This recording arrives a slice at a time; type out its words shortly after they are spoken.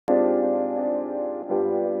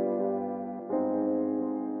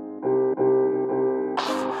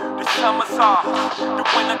summer's off, the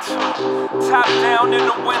winter too. Top down in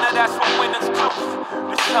the winter, that's what winners do.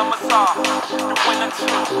 The summer's off, the winter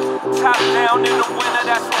too. Top down in the winter,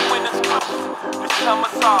 that's what winners do. The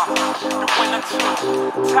summer's off, the winter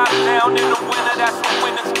too. Top down in the winter, that's what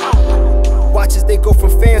winners do. Watch as they go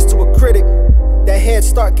from fans to a critic. That head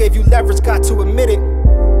start gave you leverage, got to admit it.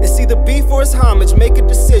 It's either beef or it's homage, make a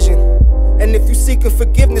decision. And if you seeking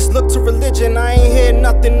forgiveness, look to religion. I ain't heard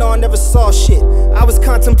nothing, no, I never saw shit. I was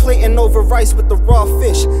contemplating over rice with the raw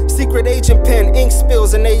fish. Secret agent pen, ink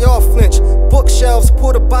spills, and they all flinch. Bookshelves,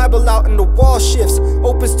 pull the Bible out and the wall shifts.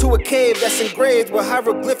 Opens to a cave that's engraved with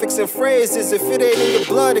hieroglyphics and phrases. If it ain't in your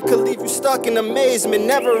blood, it could leave you stuck in amazement.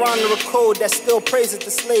 Never honor a code that still praises the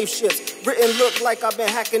slave ships. Written look like I've been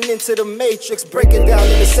hacking into the matrix. Breaking down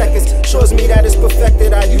in the seconds, shows me that it's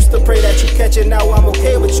perfected. I used to pray that you catch it, now I'm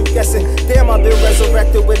okay with you guessing. Damn, I've been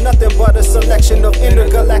resurrected with nothing but a selection of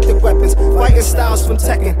intergalactic weapons. Fighting styles from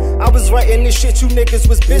Tekken. I was writing this shit, you niggas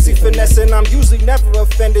was busy finessing. I'm usually never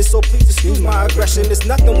offended, so please excuse my aggression. There's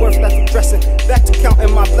nothing worth left addressing. Back to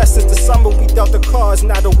counting my blessings. The summer we dealt the cards,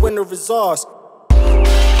 now the winner is ours.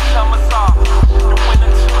 Summer's off, the winter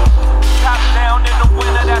too. Top down in the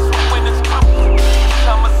winter, that's what winners do.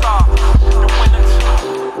 Summer's off, the winter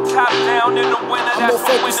too. Top down in the winter, that's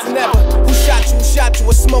what winners do. Who shot you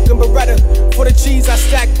a smoking Beretta? For the cheese I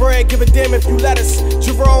stack bread, give a damn if you let us.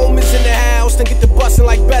 Jerome is in the house, then get the bustin'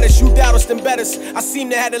 like Bettis. You doubt us, then bet us. I seem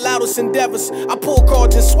to have the loudest endeavors. I pull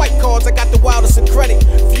cards and swipe cards, I got the wildest of credit.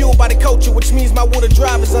 Fueled by the culture, which means my water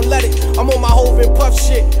drive is unleaded. I'm on my Hov and Puff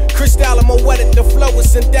shit. Crystal, I'm wetted. The flow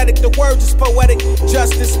is synthetic, the words is poetic.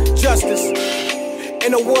 Justice, justice.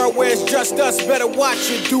 In a world where it's just us, better watch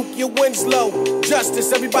it, Duke, your Winslow.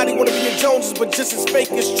 Justice, everybody wanna be a Joneses, but just as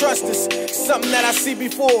fake as trust us. Something that I see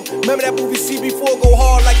before. Remember that movie CB4, go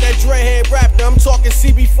hard like that dreadhead raptor. I'm talking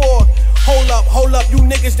CB4. Hold up, you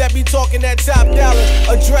niggas that be talking that top dollar.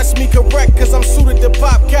 Address me correct, cause I'm suited to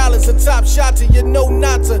pop collars. A top shot to you know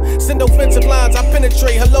not to send offensive lines. I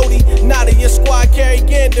penetrate, hello-de, nada. Your squad carry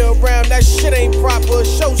gander around, that shit ain't proper. A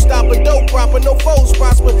showstopper, dope proper, no foes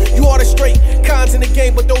prosper. You orchestrate cons in the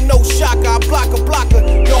game, but don't know shocker. I block a blocker,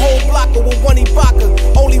 your whole blocker with one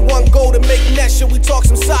Ibaka. Only one goal to make net shit, we talk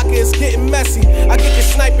some soccer, it's getting messy. I get you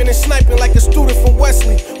sniping and sniping like a student from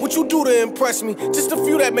Wesley. What you do to impress me? Just a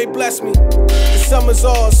few that may bless me. The summer's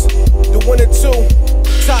ours, the winter too.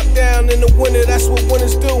 Top down in the winter, that's what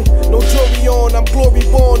winners do. No jury on, I'm glory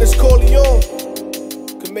born, it's Corleone.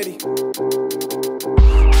 Committee.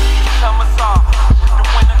 Summer's off, the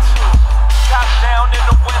winter too. Top down in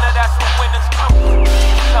the winter, that's what winners do.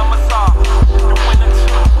 Summer's off, the winter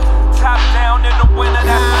too. Top down in the winter,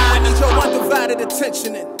 that's what winners do. I need your undivided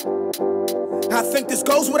attention in. I think this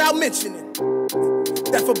goes without mentioning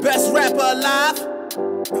that for best rapper alive,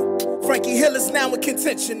 Franky Hill is now in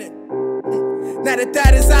contention. Now that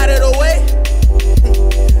that is out of the way,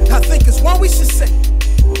 I think it's one we should say.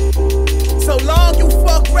 So long, you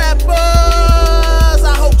fuck rappers,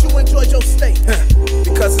 I hope you enjoyed your stay.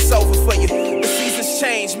 Because it's over for you. The seasons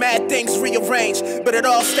change, mad things rearrange, but it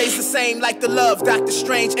all stays the same like the love, Dr.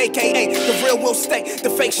 Strange, aka the real will stay, the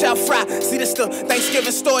fake shall fry. See, this the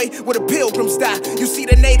Thanksgiving story where the pilgrims die. You see,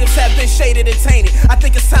 the natives have been shaded and tainted. I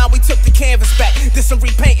think it's time we took the canvas back, did some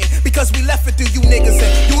repainting, because we left it through you niggas,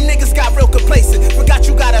 and you niggas got real complacent. Forgot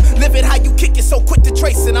you gotta live it how you kick it, so quick to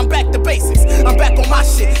trace it. I'm back to basics, I'm back on my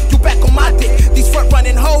shit, you back on my dick. These front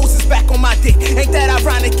running hoes is back on my dick. Ain't that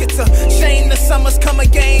ironic? It's a shame the summer's come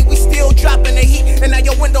again. We still dropping the heat, and now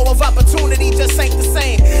your window of opportunity just ain't the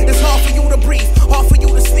same. It's hard for you to breathe, hard for you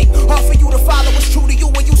to sleep, hard for you to follow what's true to you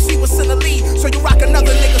when you see what's in the lead. So you rock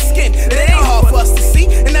another nigga's skin. It ain't hard for us to see,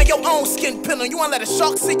 and now your own skin peeling. You wanna let a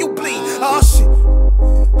shark see you bleed. Oh shit,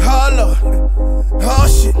 oh lord, oh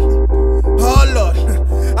shit, oh lord.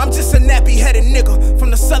 I'm just a nappy-headed nigga from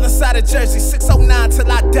the southern side of Jersey. 609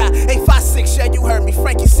 till I die. 856, yeah, you heard me,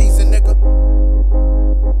 Franky.